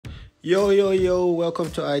Yo, welcome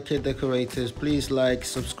to IK Decorators. Please like,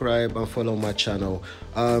 subscribe and follow my channel.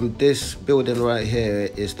 This building right here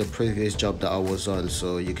is the previous job that I was on,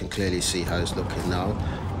 so you can clearly see how it's looking now.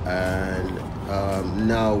 And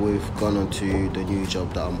now we've gone on to the new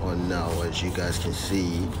job that I'm on now. As you guys can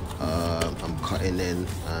see, I'm cutting in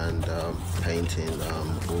and painting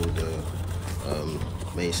all the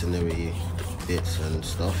masonry bits and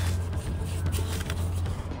stuff.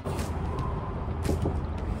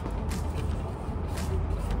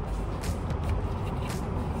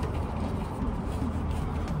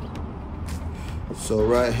 So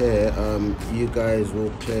right here, you guys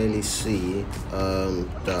will clearly see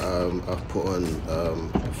that I've put on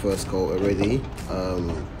the first coat already.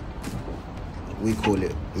 We call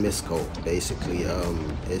it mist coat. Basically,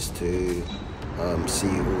 is to see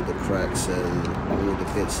all the cracks and all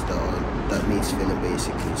the bits that needs filling.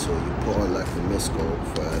 Basically, so you put on like a mist coat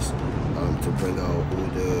first to bring out all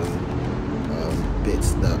the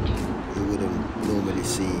bits that you wouldn't normally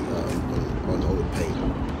see on old paint.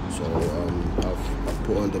 So I've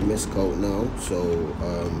put on the mist coat now. So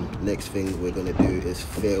next thing we're gonna do is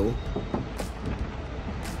fill.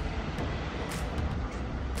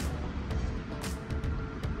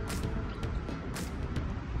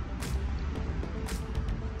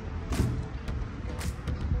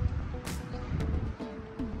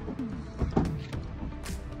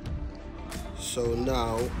 So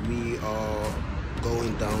now we are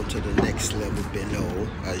going down to the next level below.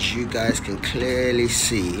 As you guys can clearly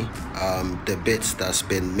see, the bits that's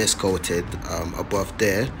been mist coated above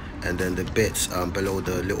there, and then the bits below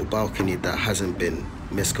the little balcony that hasn't been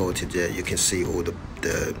mist coated yet. You can see all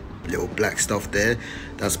the little black stuff there.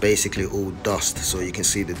 That's basically all dust, so you can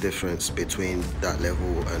see the difference between that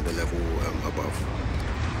level and the level above.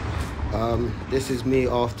 This is me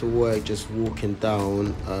after work, just walking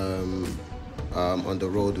down on the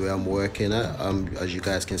road where I'm working at. As you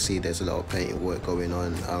guys can see, there's a lot of painting work going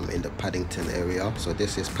on in the Paddington area. So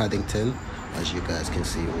this is Paddington. As you guys can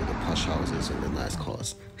see, all the posh houses and the nice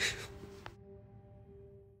cars.